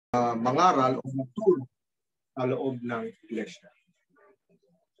mangaral o magturo sa loob ng iglesia.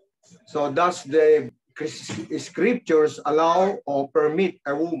 So thus the scriptures allow or permit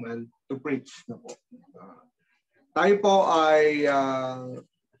a woman to preach. Tayo po ay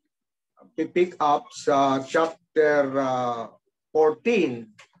pick up sa chapter 14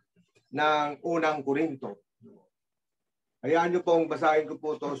 ng unang Korinto. Hayaan niyo pong basahin ko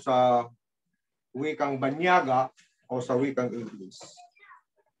po ito sa wikang Banyaga o sa wikang English.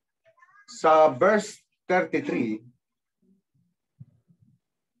 Sa verse 33,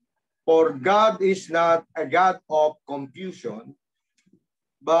 for God is not a God of confusion,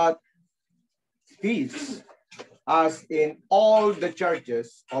 but peace, as in all the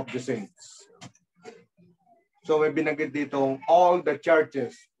churches of the saints. So may binanggit ditong all the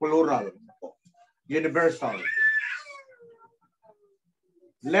churches, plural, universal.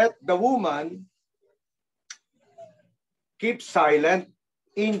 Let the woman keep silent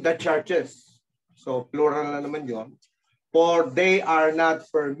in the churches. So plural na naman yon. For they are not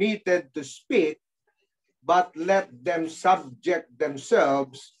permitted to speak, but let them subject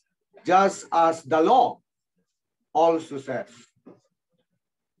themselves, just as the law also says.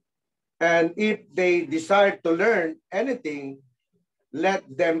 And if they desire to learn anything, let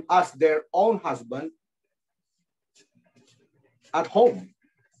them ask their own husband at home.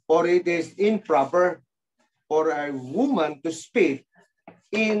 For it is improper for a woman to speak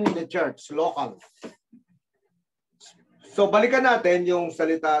in the church, local. So balikan natin yung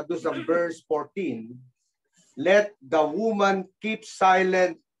salita doon sa verse 14. Let the woman keep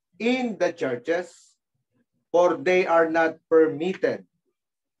silent in the churches, for they are not permitted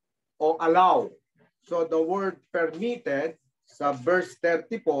or allowed. So the word permitted sa verse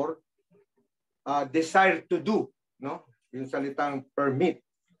 34, desire to do, no? Yung salitang permit.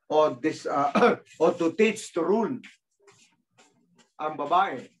 O to teach, to rule ang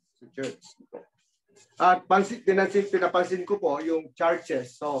babae sa church. At pinapansin ko po yung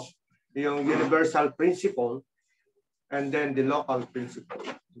churches, so yung universal principle and then the local principle.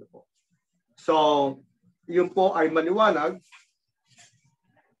 So yun po ay maliwanag.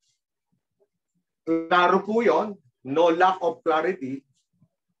 Klaro po yun, no lack of clarity.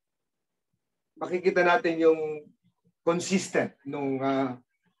 Makikita natin yung consistent nung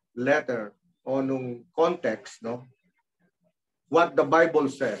letter o nung context, no? What the Bible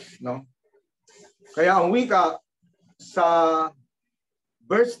says, no? Kaya ang wika sa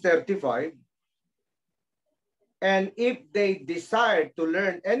verse 35, and if they desire to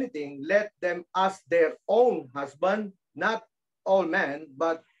learn anything, let them ask their own husband, not all men,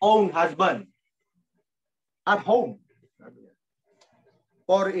 but own husband at home.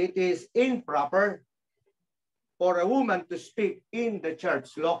 For it is improper for a woman to speak in the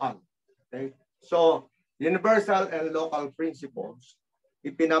church local. Okay? So, universal and local principles,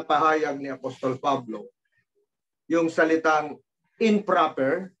 ipinapahayag ni Apostol Pablo yung salitang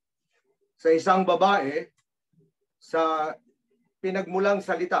improper sa isang babae sa pinagmulang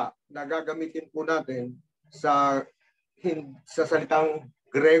salita na gagamitin po natin sa salitang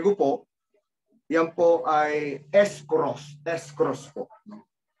Grego po, yan po ay eskros po.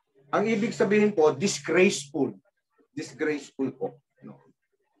 Ang ibig sabihin po, disgraceful po. No?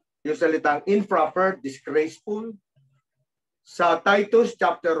 Yung salitang improper, disgraceful. Sa Titus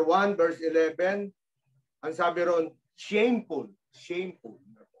chapter 1 verse 11, ang sabi ron, shameful.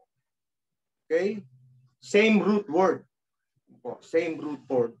 Okay? Same root word.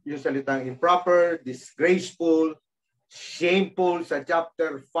 Yung salitang improper, disgraceful, shameful sa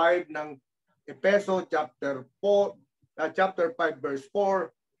chapter 5 ng Epeso, chapter 5 verse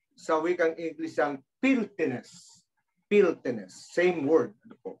 4, sa wikang English ang filthiness. Same word.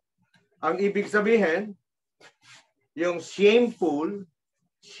 Ang ibig sabihin, yung shameful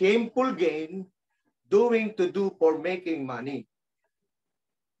gain, doing to do for making money.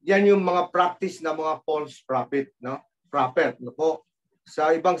 Yan yung mga practice na mga false prophet, no?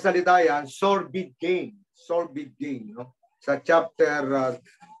 Sa ibang salita yan, sordid gain, no? Sa chapter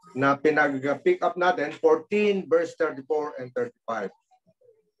na pinag-pick up natin, 14 verse 34 and 35.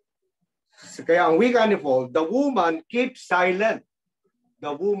 Kaya ang wika ni Paul, the woman keeps silent.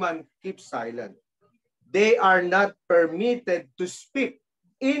 They are not permitted to speak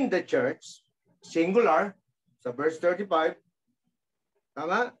in the church, singular, sa verse 35.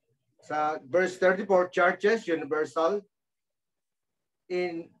 Tama? Sa verse 34, churches, universal,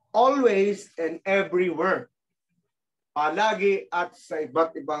 in always and everywhere. Palagi at sa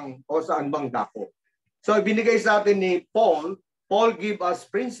iba't ibang o saan bang dako. So, binigay sa atin ni Paul give us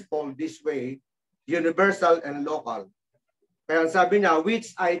principle this way, universal and local. Kaya sabi niya,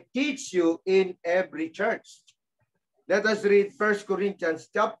 which I teach you in every church. Let us read 1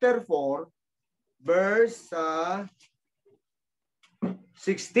 Corinthians chapter 4, verse 16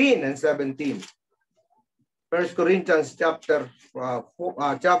 and 17. 1 Corinthians chapter 4,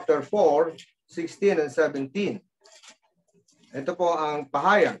 16 and 17. Ito po ang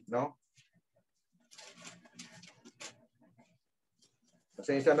pahayag, no?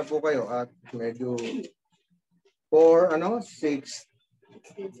 Pasensya na po kayo at medyo 4, 16,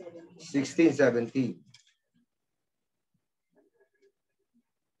 17.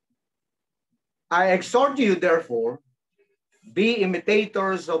 I exhort you, therefore, be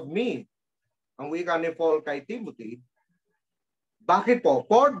imitators of me. Ang wika ni Paul kay Timothy. Bakit po?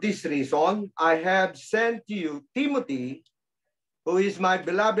 For this reason, I have sent to you Timothy, who is my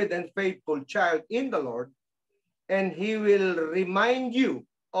beloved and faithful child in the Lord, and he will remind you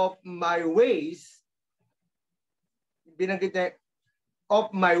of my ways, binanggit niya, of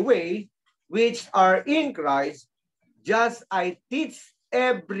my way, which are in Christ, just I teach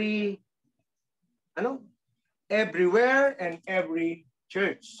everywhere and every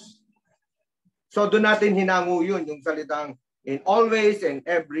church. So doon natin hinango yun, yung salitang in always and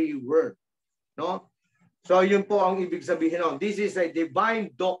every word. No? So yun po ang ibig sabihin nun. This is a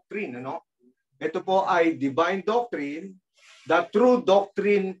divine doctrine. Ano? Ito po ay divine doctrine, the true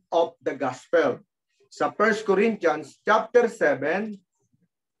doctrine of the gospel. Sa 1 Corinthians chapter 7,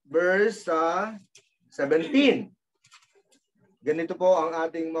 verse 17. Ganito po ang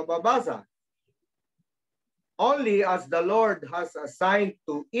ating mababasa. Only as the Lord has assigned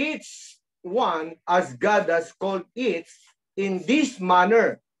to each one, as God has called each, in this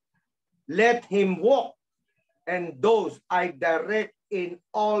manner, let him walk, and those I direct in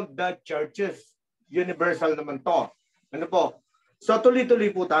all the churches. Universal naman to. Ano po? So tuloy-tuloy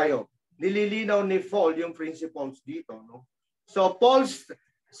po tayo. Nililinaw ni Paul yung principles dito. No? So Paul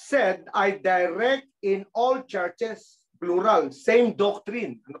said, I direct in all churches, plural, same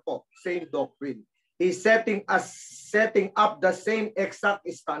doctrine. Ano po? Same doctrine. He's setting up the same exact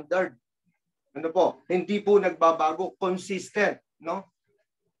standard. Ano po? Hindi po nagbabago, consistent, no?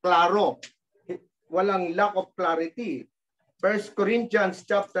 Klaro. Walang lack of clarity. 1 Corinthians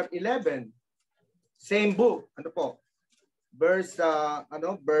chapter 11, same book. Ano po? Verse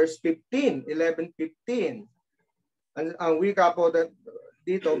 15, 11:15. Ang wika po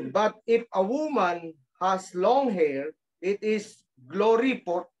dito, but if a woman has long hair, it is glory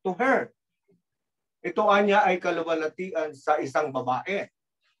to her. Ito anya ay kaluwalhatian sa isang babae.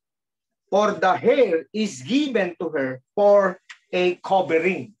 For the hair is given to her for a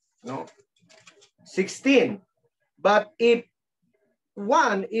covering. No? 16. But if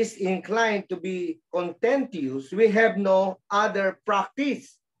one is inclined to be contentious, we have no other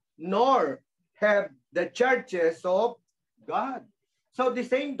practice, nor have the churches of God. So the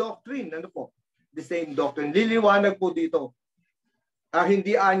same doctrine, ano po? The same doctrine. Liliwanag po dito.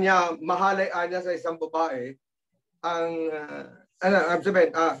 Hindi anya, mahalay anya sa isang babae,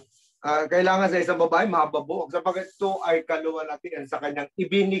 kailangan sa isang babae mababuok sapagkat ito ay kaluwalhatian sa kanyang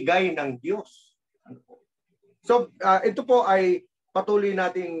ibinigay ng Diyos. Ano po? So, ito po ay patuloy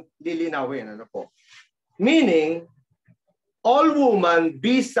nating lilinawin. Ano po? Meaning, all women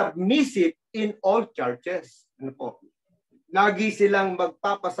be submissive in all churches. Ano po? Lagi silang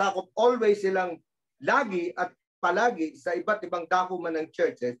magpapasakop, always silang lagi at palagi sa iba't ibang dakuman ng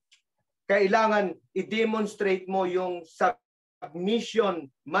churches. Kailangan i-demonstrate mo yung submission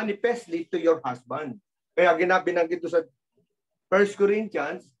manifestly to your husband. Kaya binanggit ito sa 1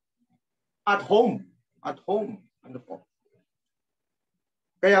 Corinthians, at home. At home. Ano po?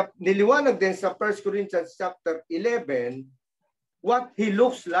 Kaya niliwanag din sa 1 Corinthians chapter 11 what he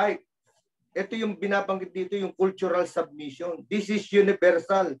looks like. Ito yung binabanggit dito, yung cultural submission. This is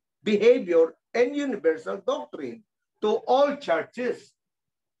universal behavior and universal doctrine to all churches.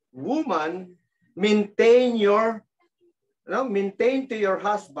 Woman, maintain to your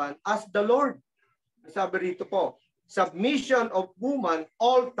husband as the Lord. Sabi rito po, submission of woman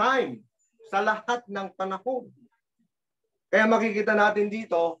all time, sa lahat ng panahon. Kaya makikita natin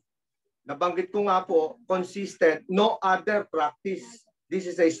dito, nabanggit ko nga po, consistent, no other practice. This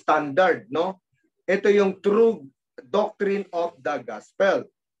is a standard, no? Ito yung true doctrine of the gospel.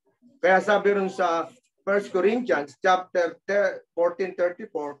 Kaya sabi rin sa 1 Corinthians chapter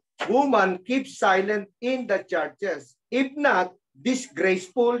 14:34, woman keep silent in the churches, if not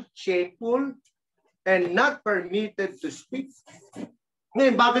disgraceful, shameful, and not permitted to speak.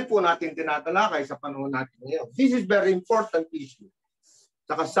 Ngayon, bakit po natin tinatalakay sa panahon natin ngayon? This is very important issue.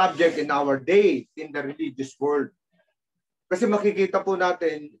 Saka subject in our day in the religious world. Kasi makikita po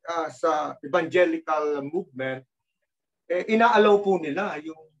natin sa evangelical movement, inaalaw po nila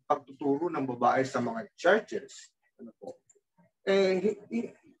yung pagtuturo ng babae sa mga churches. Ano po?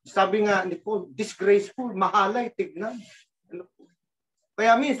 Sabi nga ni Paul, disgraceful, mahalay, tignan. Ano po?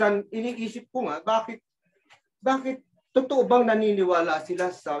 Kaya minsan, iniisip ko nga, bakit totoo bang naniniwala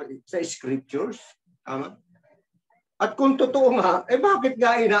sila sa scriptures? Tama? At kung totoo nga, bakit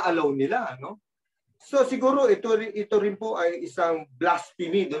nga ina-allow nila? No? So siguro ito rin po ay isang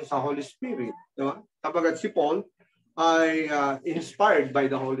blasphemy doon sa Holy Spirit. No? Kapag si Paul ay inspired by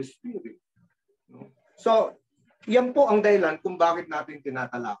the Holy Spirit. No? So yan po ang dahilan kung bakit natin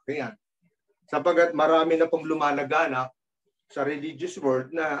tinatalakay yan. Sapagat marami na pong lumalaganap sa religious world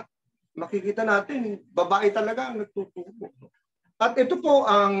na makikita natin, babae talaga ang nagtuturo. At ito po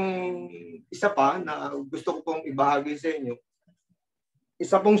ang isa pa na gusto ko pong ibahagi sa inyo.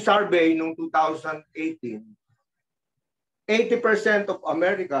 Isa pong survey noong 2018, 80% of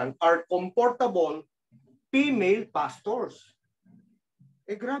Americans are comfortable female pastors.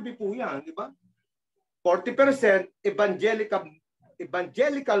 Grabe po yan, di ba? 40%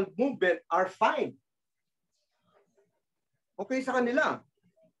 evangelical movement are fine. Okay sa kanila.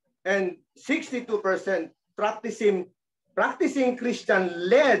 And 62% practicing Christian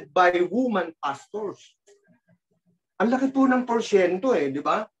led by woman pastors. Ang laki po ng porsyento di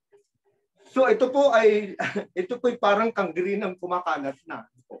ba? So ito po ay parang kanggirinang kumakalat na.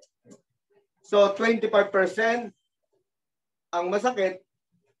 So 25% ang masakit,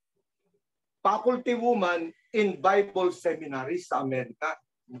 faculty woman in Bible seminaries sa Amerika.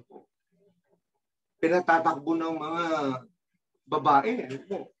 Pinatatakbo ng mga babae.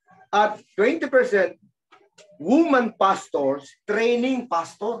 At 20% woman pastors training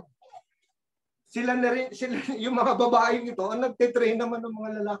pastor. Sila na rin, yung mga babaeng ito, ang nagtitrain naman ng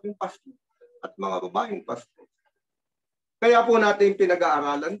mga lalaking pastor at mga babaeng pastor. Kaya po natin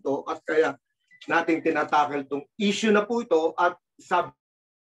pinag-aaralan to at kaya natin tinatakil tong issue na po ito at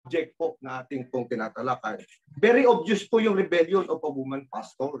subject po natin pong tinatalakay. Very obvious po yung rebellion of a woman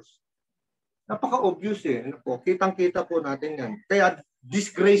pastors. Napaka-obvious Ano po? Kitang-kita po natin yan. Kaya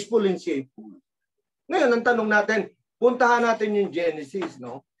disgraceful and shameful. Ngayon, ang tanong natin, puntahan natin yung Genesis,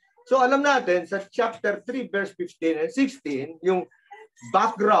 no? So alam natin sa chapter 3 verse 15 and 16 yung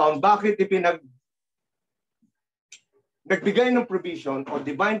background bakit nagbigay ng provision o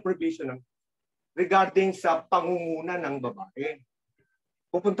divine provision regarding sa pangunguna ng babae.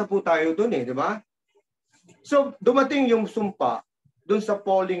 Pupunta po tayo doon di ba? So dumating yung sumpa doon sa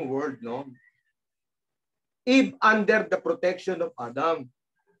falling world, no? Eve under the protection of Adam.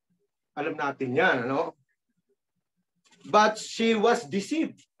 Alam natin 'yan, ano? But she was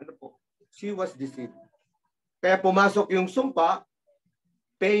deceived. Ano po? She was deceived. Kaya pumasok yung sumpa,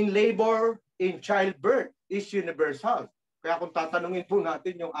 pain, labor, in childbirth is universal. Kaya kung tatanungin po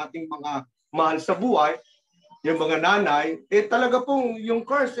natin yung ating mga mahal sa buhay, yung mga nanay, talaga pong yung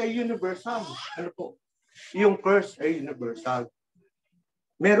curse ay universal. Ano po? Yung curse ay universal.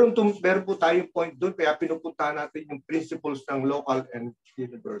 Meron po tayong point doon, kaya pinupuntahan natin yung principles ng local and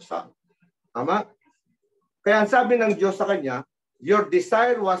universal. Tama? Kaya ang sabi ng Diyos sa kanya, your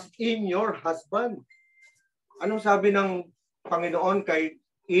desire was in your husband. Anong sabi ng Panginoon kay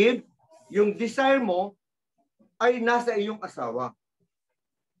Eve? Yung desire mo ay nasa iyong asawa.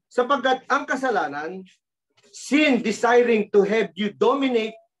 Sapagkat ang kasalanan, sin desiring to have you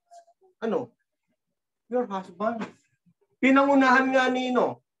dominate, your husband. Pinangunahan nga ni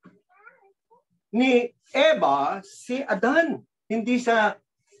Eva, si Adan. Hindi siya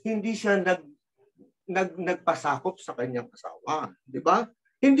nagpasakop sa kanyang asawa, di ba?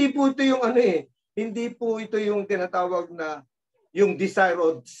 Hindi po ito yung hindi po ito yung tinatawag na yung desire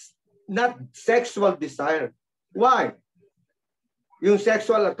of not sexual desire. Why? Yung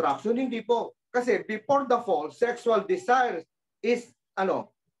sexual attraction hindi po. Kasi before the fall, sexual desire is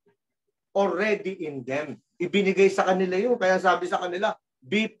already in them. Ibinigay sa kanila yun. Kaya sabi sa kanila,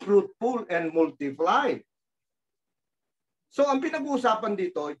 be fruitful and multiply. So ang pinag-uusapan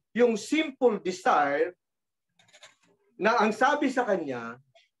dito, yung simple desire na ang sabi sa kanya,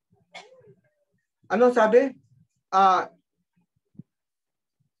 ano sabi?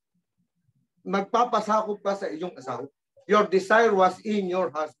 Magpapasakop ka sa iyong asawa. Your desire was in your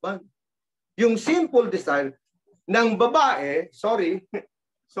husband. Yung simple desire ng babae,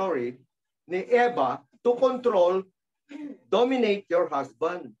 ni Eva, to control, dominate your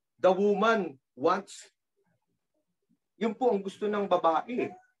husband. The woman wants. Yun po ang gusto ng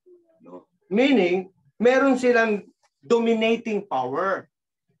babae. No? Meaning, meron silang dominating power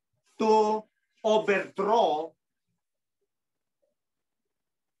to overthrow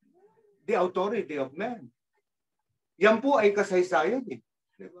the authority of man. Yan po ay kasaysayan.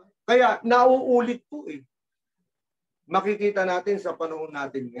 Diba? Kaya nauulit po makikita natin sa panahon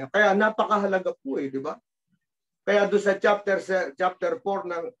natin ngayon. Kaya napakahalaga po di ba? Kaya doon sa chapter 4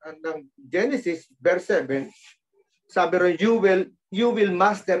 ng Genesis, verse 7, sabi rin, you will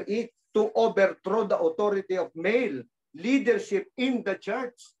master it to overthrow the authority of male leadership in the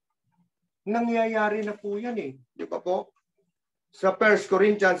church. Nangyayari na po yan eh. Di ba po? Sa 1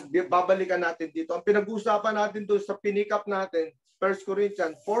 Corinthians, babalikan natin dito. Ang pinag-uusapan natin doon sa pinikap natin, 1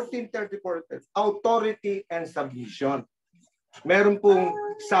 Corinthians 14:34, authority and submission. Meron pong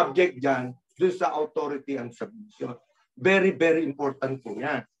subject dyan doon sa authority and submission. Very, very important po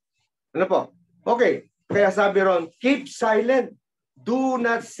yan. Ano po? Okay. Kaya sabi ron, keep silent. Do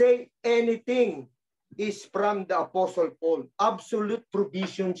not say anything is from the Apostle Paul. Absolute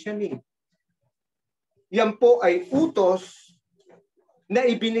provision siya ni. Yan po ay utos na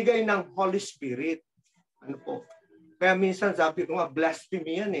ibinigay ng Holy Spirit. Ano po? Kaya minsan sabi ko nga,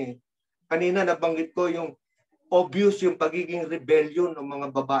 blasphemy yan eh. Kanina nabanggit ko yung obvious yung pagiging rebellion ng mga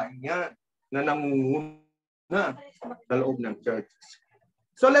babaeng yan na nangunguna sa loob ng church.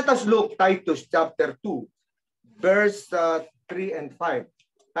 So let us look Titus chapter 2, verse 3 and 5.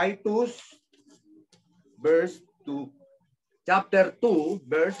 Titus, verse 2, chapter 2,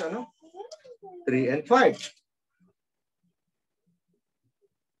 verse 3 and 5.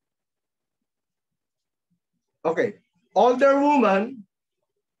 Okay. Older women,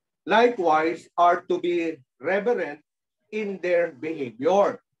 likewise, are to be reverent in their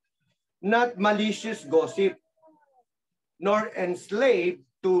behavior, not malicious gossip, nor enslaved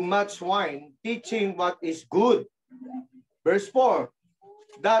to much wine, teaching what is good. Verse 4,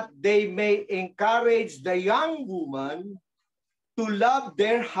 that they may encourage the young woman to love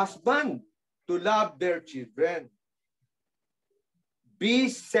their husband, to love their children. Be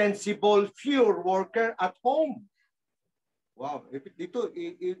sensible, pure worker at home. Wow, dito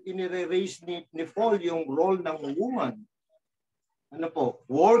inire-raise ni Paul yung role ng woman. Ano po?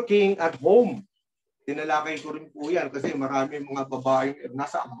 Working at home. Tinalakay ko rin po yan kasi marami mga babaeng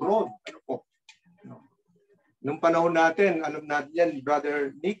nasa abroad. Ano po? Nung panahon natin, alam natin yan,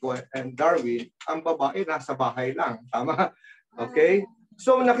 Brother Nico and Darwin, ang babae nasa bahay lang. Tama? Okay?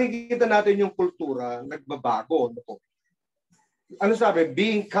 So nakikita natin yung kultura, nagbabago. Ano po? Ano sabi?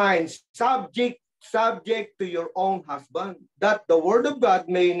 Being kind, subject to your own husband, that the word of God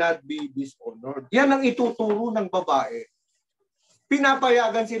may not be dishonored. Yan ang ituturo ng babae.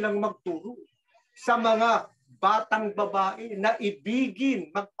 Pinapayagan silang magturo sa mga batang babae na ibigin,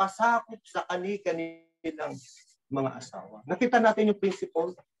 magpasakop sa kanilang mga asawa. Nakita natin yung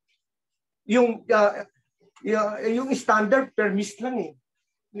principle. Yung standard permis lang eh.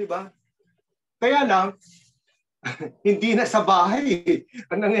 Di ba? Kaya lang, hindi na sa bahay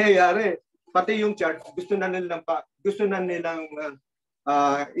ang nangyayari. Pati yung church, gusto na nilang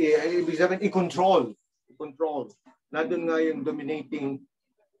ibig sabihin, i-control. Nandun nga yung dominating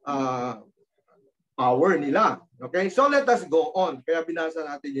power nila. Okay? So let us go on. Kaya binasa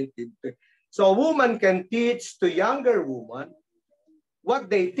natin yung tip. So woman can teach to younger woman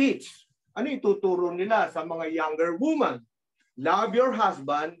what they teach. Ano ituturo nila sa mga younger woman? Love your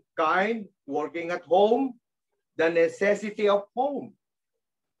husband, kind, working at home, the necessity of home.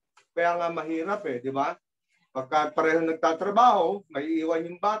 Kaya nga mahirap eh, di ba? Pagka pareho nagtatrabaho, may iwan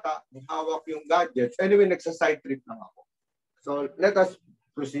yung bata, may hawak yung gadgets. Anyway, nagsa-side trip lang ako. So, let us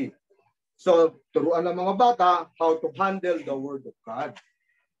proceed. So, turuan ng mga bata how to handle the Word of God.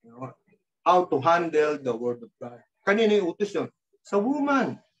 You know, how to handle the Word of God. Kanina yung utos yun? Sa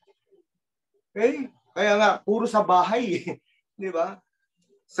woman. Okay? Kaya nga, puro sa bahay. Di ba?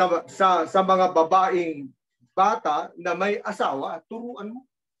 Sa mga babaeng bata na may asawa, turuan mo.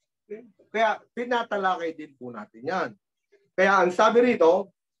 Okay? Kaya tinatalakay din po natin yan. Kaya ang sabi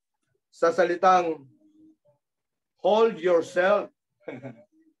rito, sa salitang hold yourself,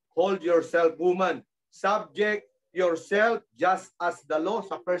 hold yourself, woman, subject yourself just as the law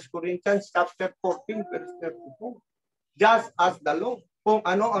sa 1 Corinthians chapter 14, verse 32. Just as the law. Kung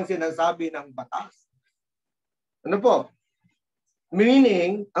ano ang sinasabi ng batas. Ano po?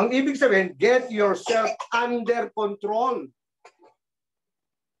 Meaning, ang ibig sabihin, get yourself under control.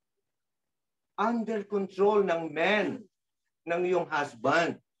 Under control ng man, ng iyong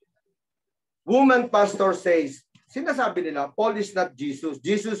husband. Woman pastor says, sinasabi nila, Paul is not Jesus.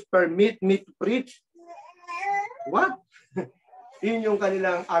 Jesus permit me to preach. What? Yun yung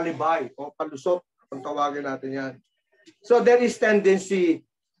kanilang alibi o palusot. Kung tawagin natin yan. So there is tendency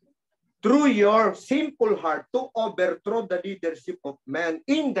through your simple heart to overthrow the leadership of men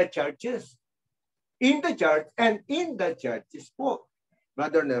in the churches. In the church and in the churches po,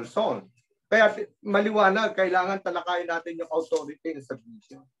 Brother Nelson. Kaya maliwanag, kailangan talakayin natin yung authority and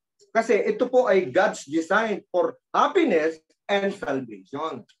submission. Kasi ito po ay God's design for happiness and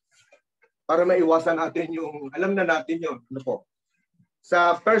salvation. para maiwasan natin yung, alam na natin yun. Ano po?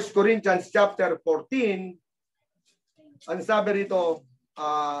 Sa 1 Corinthians chapter 14, ang sabi rito,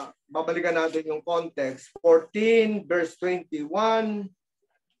 babalikan natin yung context. 14 verse 21,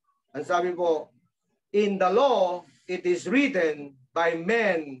 ang sabi po, in the law, it is written by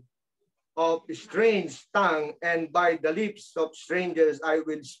men of strange tongue, and by the lips of strangers I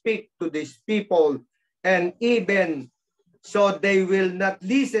will speak to these people, and even so they will not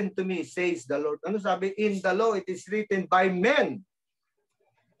listen to me, says the Lord. Ano sabi? In the law, it is written by men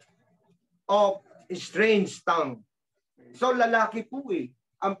of strange tongue. So lalaki po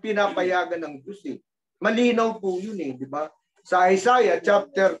ang pinapayagan ng Diyos Malinaw po yun di ba? Sa Isaiah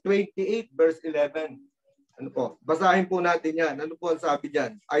chapter 28 verse 11. Ano po? Basahin po natin yan. Ano po ang sabi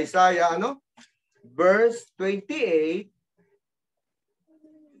diyan? Isaiah verse 28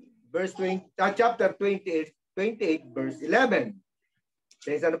 verse 20 chapter 28 verse 11.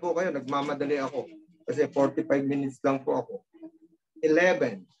 Kaya na po kayo, nagmamadali ako kasi 45 minutes lang po ako.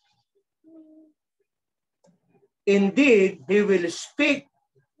 11. Indeed, he will speak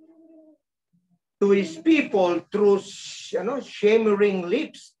to his people through shimmering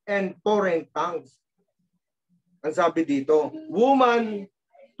lips and foreign tongues. Ang sabi dito, woman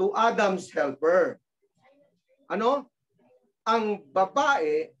to Adam's helper. Ano? Ang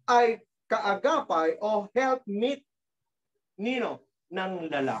babae ay kaagapay o helpmeet ng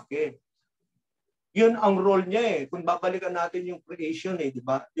lalaki. Yun ang role niya Kung babalikan natin yung creation di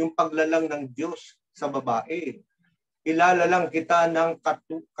ba? Yung paglalang ng Diyos sa babae. Ilalalang kita ng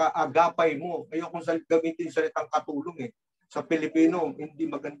kaagapay mo. Ayokong gamitin salitang katulong Sa Pilipino, hindi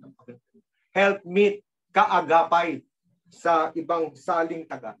magandang pagkakita. Helpmeet, kaagapay sa ibang saling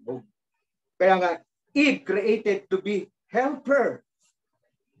Tagalog. Kaya nga, Eve created to be helper,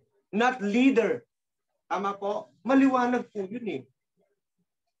 not leader. Tama po? Maliwanag po yun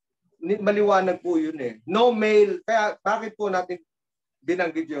Maliwanag po yun No male, kaya bakit po natin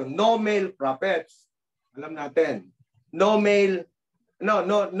binanggit yun? No male prophets. Alam natin. No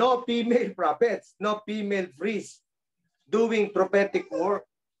female prophets, no female priests doing prophetic work.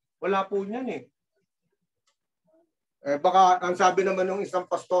 Wala po niyan baka ang sabi naman ng isang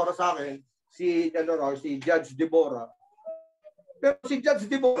pastora sa akin, si Judge Deborah. Pero si Judge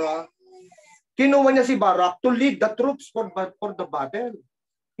Deborah, kinuha niya si Barak to lead the troops for the battle.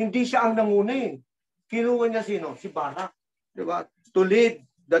 Hindi siya ang nanguna Kinuha niya sino? Si Barak. Diba? To lead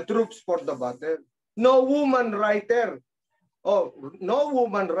the troops for the battle. No woman writer. No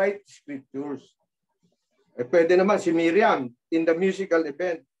woman writes scriptures. Pwede naman si Miriam in the musical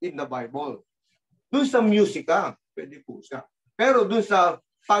event in the Bible. Doon sa musika, pwede po siya. Pero doon sa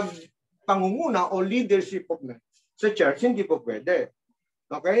pangunguna o leadership of sa church, hindi po pwede.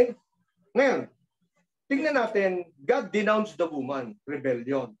 Okay? Ngayon, tingnan natin, God denounced the woman,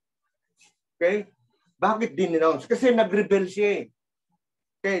 rebellion. Okay? Bakit denounce? Kasi nag-rebel siya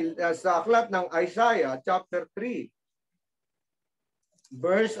Okay, sa aklat ng Isaiah chapter 3,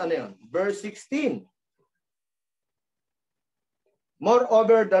 verse 16.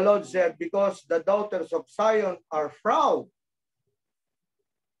 Moreover, the Lord said, because the daughters of Zion are proud.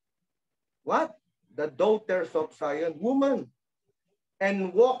 What? The daughters of Zion, woman,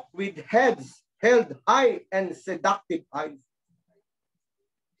 and walk with heads held high and seductive eyes.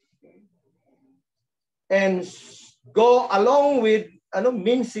 And go along with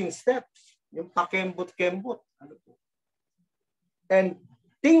mincing steps, yung pakembot-kembot. And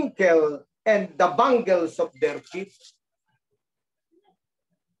tinkle and the bangles of their feet.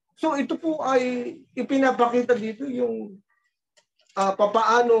 So ito po ay ipinapakita dito yung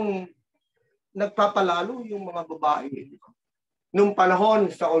papaanong nagpapalalo yung mga babae nung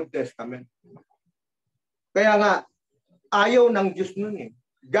panahon sa Old Testament. Kaya nga, ayaw ng Diyos nun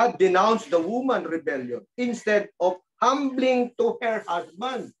God denounced the woman rebellion instead of humbling to her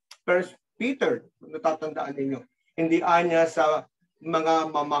husband. First Peter, natatandaan ninyo, hindi anya sa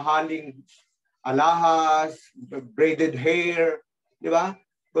mga mamahaling alahas, braided hair, di ba?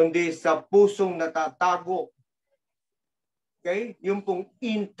 Kundi sa pusong natatago. Okay? Yung pong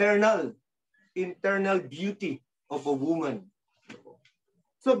internal beauty of a woman.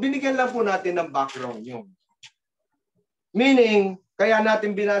 So, binigyan lang po natin ng background yun. Meaning, kaya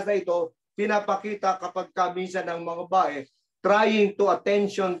natin binasa ito, pinapakita kapag minsan ng mga babae trying to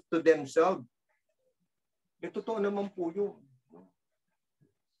attention to themselves. Totoo naman po yun.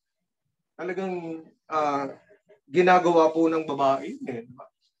 Talagang ginagawa po ng babae. Diba?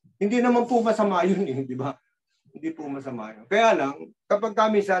 Hindi naman po masama yun di ba? Hindi po masama yun. Kaya lang, kapag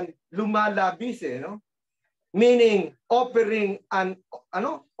minsan lumalabis no? Meaning offering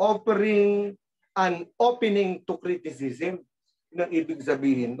an opening to criticism. Yun ang ibig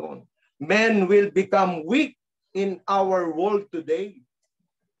sabihin doon. Men will become weak in our world today.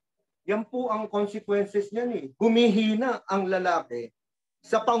 Yan po ang consequences niyan eh. Humihina ang lalaki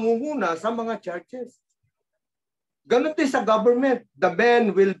sa pangunguna sa mga churches. Ganun din sa government. The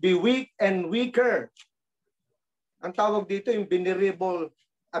men will be weak and weaker. Ang tawag dito yung venerable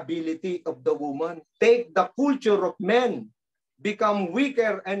ability of the woman. Take the culture of men. Become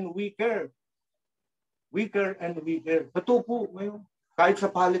weaker and weaker. Weaker and weaker. Ito po ngayon. Kahit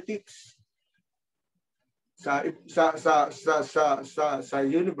sa politics. Sa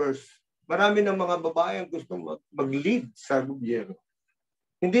universe. Marami ng mga babae ang gusto mag-lead sa gobyerno.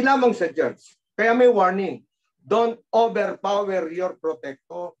 Hindi lamang sa church. Kaya may warning. Don't overpower your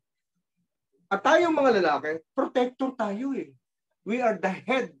protector. At tayong mga lalaki, protector tayo eh. We are the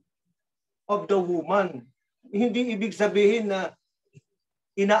head of the woman. Hindi ibig sabihin na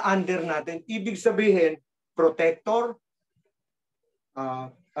ina-under natin. Ibig sabihin, protector,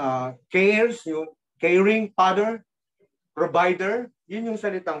 cares, yung caring father, provider, yun yung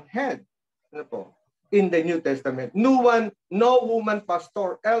salitang head. Ano po? In the New Testament. No woman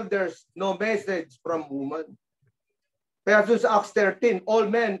pastor, elders, no message from woman. Kaya sa Acts 13, all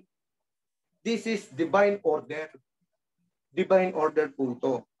men, this is divine order. Divine order po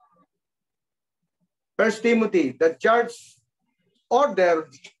ito. 1 Timothy, the church order,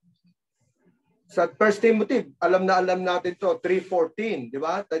 sa 1 Timothy, alam natin to 3:14, di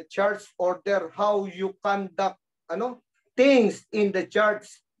ba? The church order, how you conduct things in the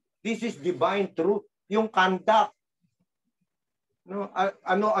church. This is divine truth. Yung conduct.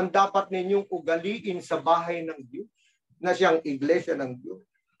 Ano ang dapat ninyong ugaliin sa bahay ng Diyos na siyang iglesia ng Diyos.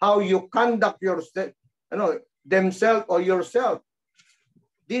 How you conduct yourself, themselves or yourself.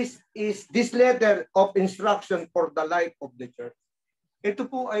 This letter of instruction for the life of the church. Ito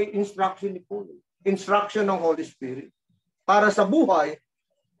po ay instruction ni Paul. Instruction ng Holy Spirit para sa buhay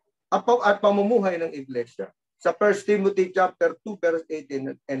at pamumuhay ng iglesia. Sa 1 Timothy chapter 2 verse 8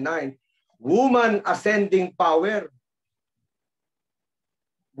 and 9, woman ascending power.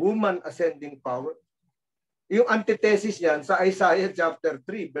 Woman ascending power. Yung antithesis yan sa Isaiah chapter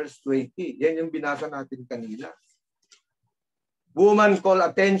 3 verse 20. Yan yung binasa natin kanina. Women call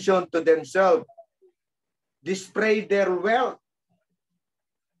attention to themselves. Display their wealth.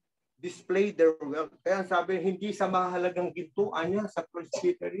 Display their wealth. Kaya sabi, hindi sa mahalagang gintuan niya sa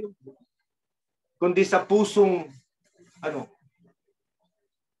presbyterium, kundi sa pusong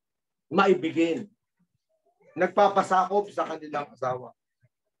maibigin. Nagpapasakop sa kanilang asawa.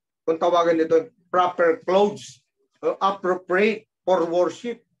 Kung tawagan nito, proper clothes, appropriate for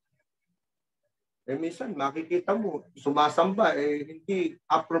worship. Minsan, makikita mo, sumasamba, hindi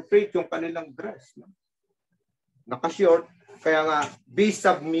appropriate yung kanilang dress. Naka-short, kaya nga, be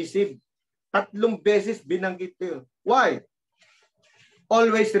submissive. 3 beses binanggit yun. Why?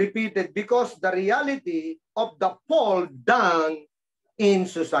 Always repeated, because the reality of the fall done in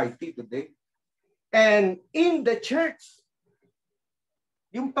society today. And in the church,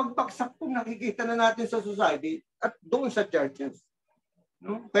 yung pagbagsak po nakikita na natin sa society at doon sa churches.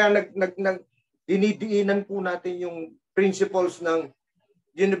 No? Kaya dinidiinan po natin yung principles ng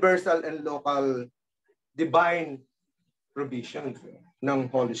universal and local divine provision ng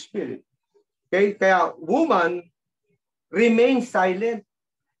Holy Spirit. Okay? Kaya woman, remain silent.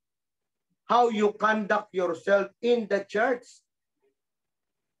 How you conduct yourself in the church.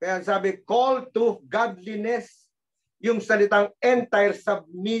 Kaya sabi, call to godliness. Yung salitang entire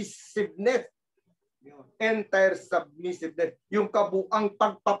submissiveness. Entire submissiveness. Yung kabuang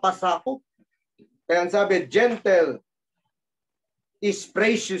pagpapasakop. Kaya sabi, gentle is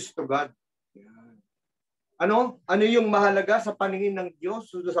precious to God. Ano yung mahalaga sa paningin ng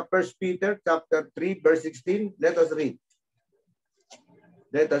Diyos? So, sa 1 Peter chapter 3 verse 16, let us read.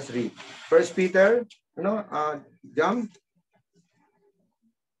 Let us read. 1 Peter, jump.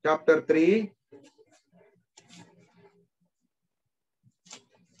 Chapter 3.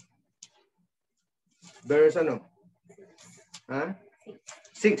 Verse 6.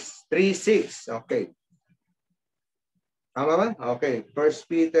 3:6. Okay. Tama ba? Okay. 1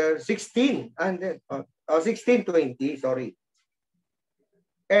 Peter 16. And then, 16:20. Sorry.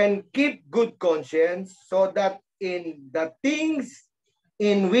 And keep good conscience so that in the things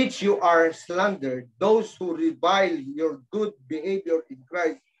in which you are slandered, those who revile your good behavior in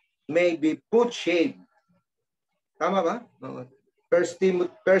Christ may be put shame. Tama ba? 1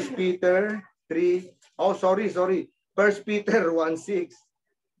 Peter 3. Oh, sorry. 1 Peter 1:6.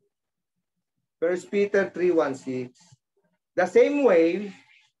 1 Peter 3:1-6. The same way,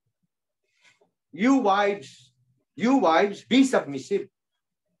 you wives, be submissive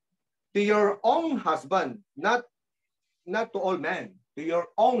to your own husband, not to all men. to your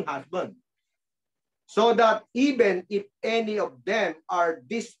own husband, so that even if any of them are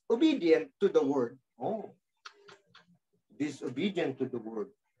disobedient to the word, disobedient to the word,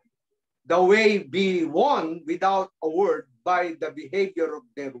 the way be won without a word by the behavior of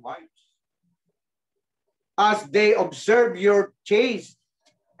their wives, as they observe your chaste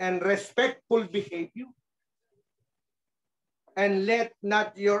and respectful behavior. And let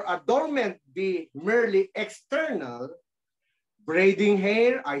not your adornment be merely external, braiding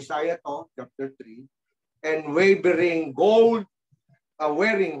hair, Isaiah chapter 3, and wearing gold,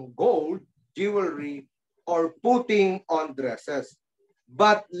 jewelry, or putting on dresses.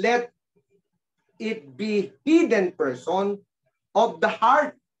 But let it be hidden person of the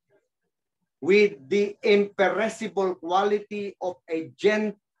heart, with the imperishable quality of a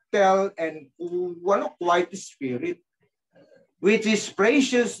gentle and quiet spirit, which is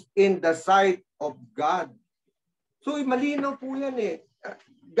precious in the sight of God. So malinaw po yan eh.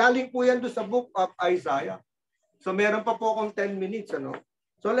 Galing po yan doon sa book of Isaiah. So meron pa po akong 10 minutes. Ano?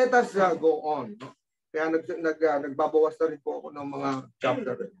 So let us go on. Kaya nagbabawas na rin po ako ng mga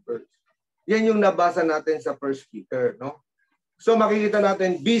chapter and verse. Yan yung nabasa natin sa 1 Peter. No? So makikita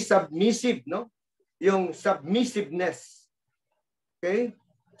natin, be submissive. No? Yung submissiveness. Okay?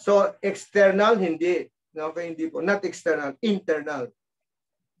 So external, hindi. Okay, hindi po. Not external, internal.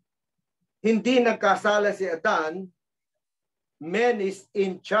 Hindi nagkasala si Adan. Man is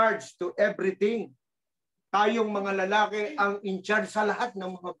in charge to everything. Tayong mga lalaki ang in charge sa lahat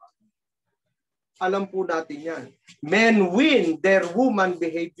ng mga bagay. Alam po natin yan. Men win their woman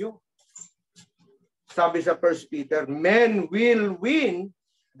behavior. Sabi sa 1 Peter, men will win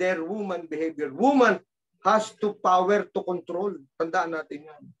their woman behavior. Woman has to power to control. Tandaan natin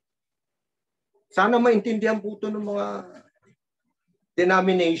yan. Sana maintindihan po ito ng mga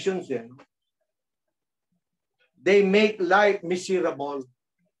denominations. Yan. They make life miserable.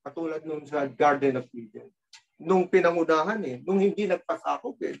 Katulad nung sa Garden of Eden. Nung pinangunahan nung hindi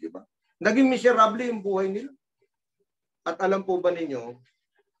nagpasakop di ba? Naging miserable yung buhay nila. At alam po ba ninyo,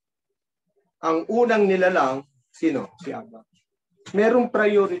 ang unang nilalang, sino? Si Aba. Merong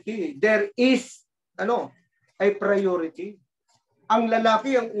priority. There is, a priority. Ang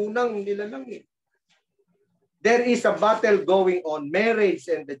lalaki ang unang nilalang There is a battle going on, marriage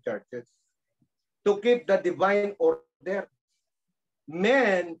and the churches, to keep the divine order.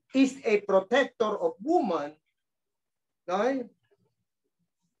 Man is a protector of woman. Okay?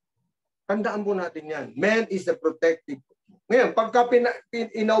 Tandaan po natin yan. Man is a protective. Ngayon, pagka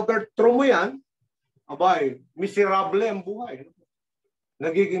in-overthrow mo yan, miserable ang buhay.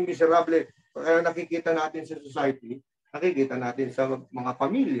 Nagiging miserable. Kaya nakikita natin sa society, nakikita natin sa mga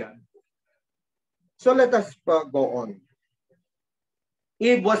pamilya. So let us go on.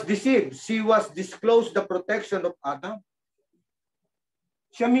 Eve was deceived. She was disclosed the protection of Adam.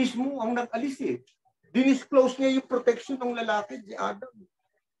 Siya mismo ang nag-alis Dinisclose niya yung protection ng lalaki, si Adam.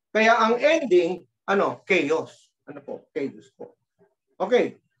 Kaya ang ending, chaos. Chaos po.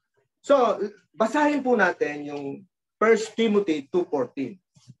 Okay. So, basahin po natin yung 1 Timothy 2:14.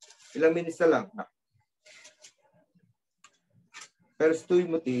 Ilang minutes na lang. 1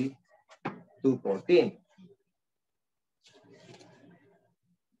 Timothy 2:14.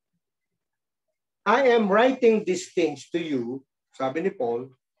 I am writing these things to you, sabi ni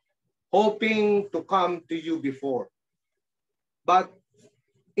Paul, hoping to come to you before. But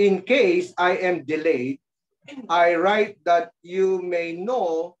in case I am delayed, I write that you may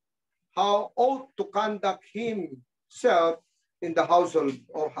know how ought to conduct himself in the household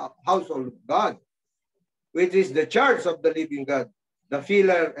of God, which is the church of the living God, the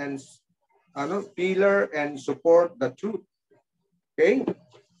pillar and support the truth. Okay?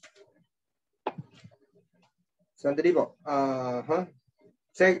 Sandali po. 1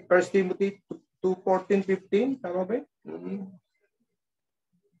 Timothy 2:14-15, tama ba?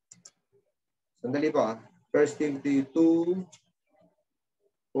 Sandali po. 1 Timothy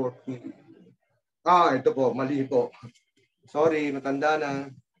 2:14. Ito po, mali po. Sorry, matanda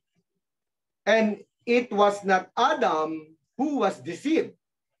na. And it was not Adam who was deceived,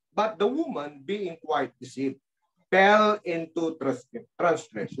 but the woman, being quite deceived, fell into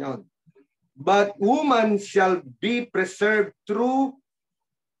transgression. But woman shall be preserved through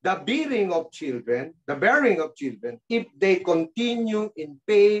the bearing of children, if they continue in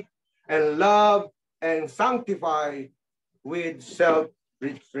faith and love and sanctify with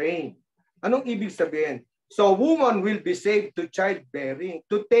self-restraint. Anong ibig sabihin? So woman will be saved to childbearing,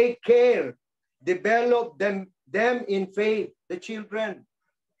 to take care, develop them in faith, the children,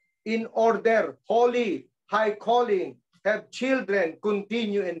 in order, holy, high calling, have children,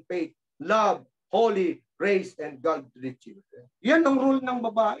 continue in faith, love, holy, praise and godly children. Yan ang role ng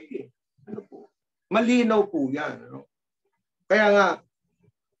babae. Ano po? Malinaw po yan. Ano? Kaya nga,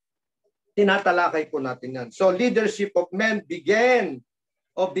 tinatalakay po natin yan. So, leadership of men began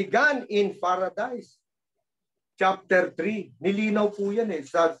in paradise. Chapter 3. Nilinaw po yan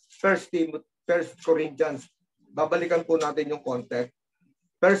sa 1 Corinthians. Babalikan po natin yung context.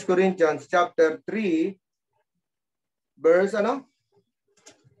 1 Corinthians chapter 3, verse 1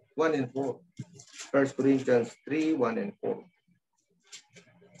 and 4. 1 Corinthians 3, 1 and 4.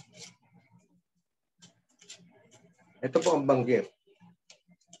 Ito po ang banggit.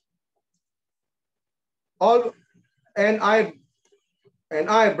 All and I,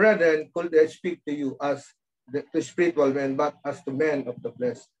 brethren, could speak to you as to spiritual men, but as to men of the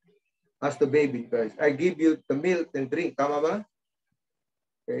flesh, as to baby Christ. I give you the milk and drink. Tama ba?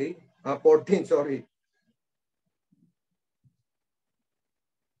 Okay. 14, sorry.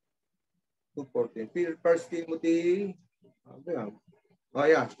 2:14. 1 Timothy. Oh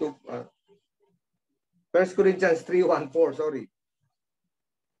yeah. 1 Corinthians 3:1-4. Sorry.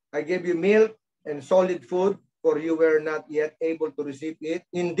 I gave you milk and solid food, for you were not yet able to receive it.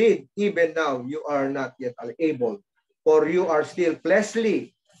 Indeed, even now you are not yet able, for you are still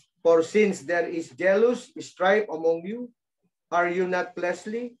fleshly. For since there is jealous strife among you, are you not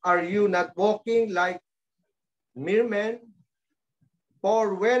fleshly? Are you not walking like mere men?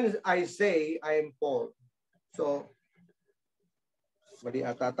 For when I say I am Paul, so mali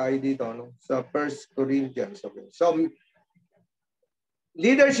ata tayo dito, no? Sa 1 Corinthians. Okay. So,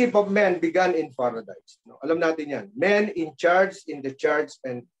 leadership of men began in paradise. No? Alam natin yan. Men in charge in the church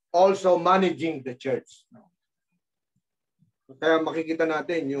and also managing the church. No? Kaya makikita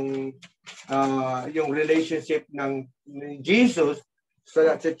natin yung relationship ng Jesus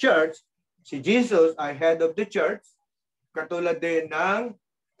sa church. Si Jesus ay head of the church. Katulad din ng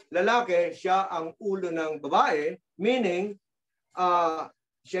lalaki, siya ang ulo ng babae. Meaning,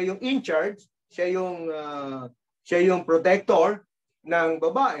 siya yung in charge, siya yung protector ng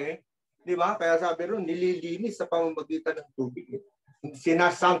babae, di ba? Kaya sabi ron, nililinis sa pamamagitan ng tubig.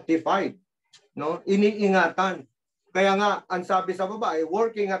 Sinasanctified, no? Iniingatan. Kaya nga, ang sabi sa babae,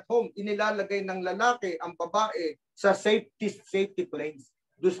 working at home, inilalagay ng lalaki ang babae sa safety place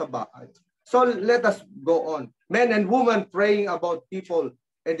doon sa bahay. So let us go on. Men and women praying about people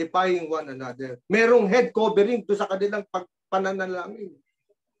edifying one another. Merong head covering doon sa kanilang pananalangin.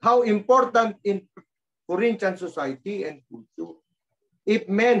 How important in Corinthian society and culture. If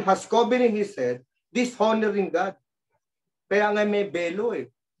man has covering his head, dishonoring God. Kaya nga may belo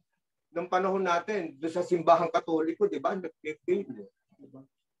eh. Nung panahon natin, doon sa simbahang katoliko, di ba?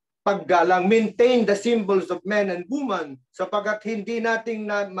 Paggalang, maintain the symbols of men and women sapagat hindi natin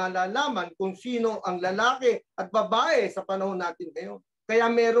malalaman kung sino ang lalaki at babae sa panahon natin ngayon. Kaya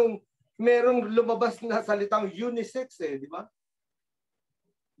merong lumabas na salitang unisex eh, di ba?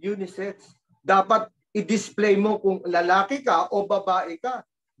 Unisex. Dapat i-display mo kung lalaki ka o babae ka.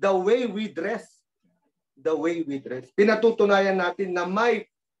 The way we dress. The way we dress. Pinatutunayan natin na may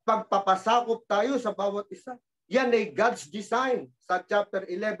pagpapasakop tayo sa bawat isa. Yan ay God's design sa chapter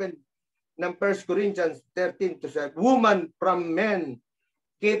 11 ng 1 Corinthians 13-7. Woman from men,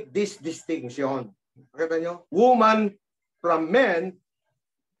 keep this distinction. Nakita nyo? Woman from men,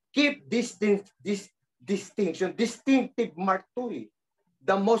 keep this distinction. Distinctive mark to it.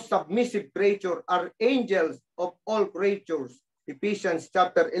 The most submissive creature are angels of all creatures. Ephesians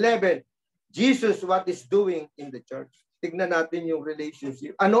chapter 11. Jesus, what is doing in the church? Tignan natin yung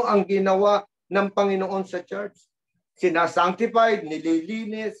relationship. Ano ang ginawa ng Panginoon sa church? Sinasanctified,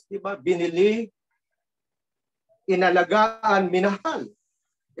 nililinis, diba? Binili, inalagaan, minahal.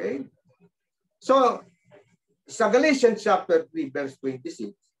 Okay? So, sa Galatians chapter 3, verse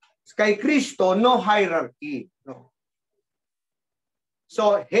 26, kay Kristo, no hierarchy. No.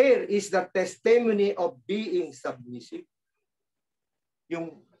 So, here is the testimony of being submissive.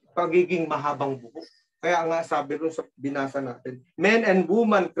 Yung pagiging mahabang buhok. Kaya nga sabi rin sa binasa natin, men and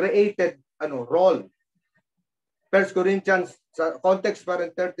women created role. 1 Corinthians, sa context pa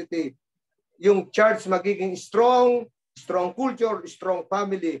rin 33, yung church magiging strong culture, strong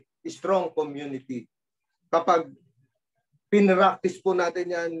family, strong community. Kapag pinractice po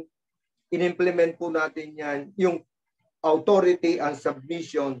natin yan, in-implement po natin yan, yung authority and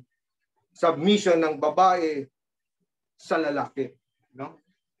submission ng babae sa lalaki. No?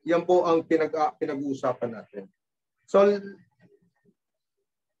 Yan po ang pinag-uusapan natin. So,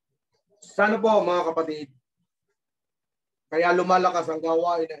 sana po mga kapatid, kaya lumalakas ang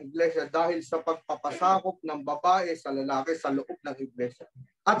gawain ng iglesia dahil sa pagpapasakop ng babae sa lalaki sa loob ng iglesia.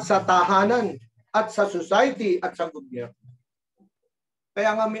 At sa tahanan, at sa society, at sa gobyerno.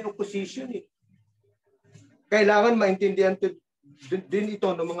 Kaya nga may opposition eh. kailangan maintindihan din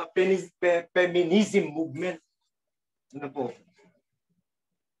ito ng mga feminism movement. Ano po?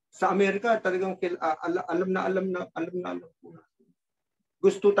 Sa Amerika talagang alam na.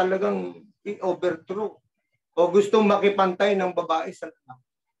 Gusto talagang i-overthrow o gusto makipantay ng babae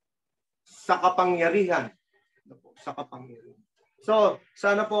sa kapangyarihan. Sa kapangyarihan. So,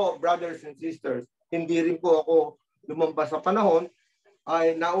 sana po, brothers and sisters, hindi rin po ako lumampas sa panahon,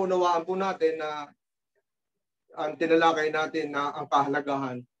 ay naunawaan po natin na ang tinalakay natin na ang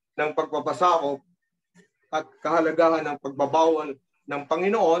kahalagahan ng pagpapasakop at kahalagahan ng pagbabawal ng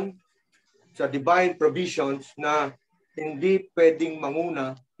Panginoon sa divine provisions na hindi pwedeng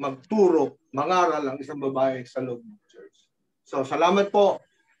manguna, magturo, mangaral ang isang babae sa loob ng church. So, salamat po,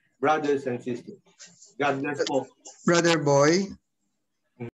 brothers and sisters. God bless po. Brother Boy,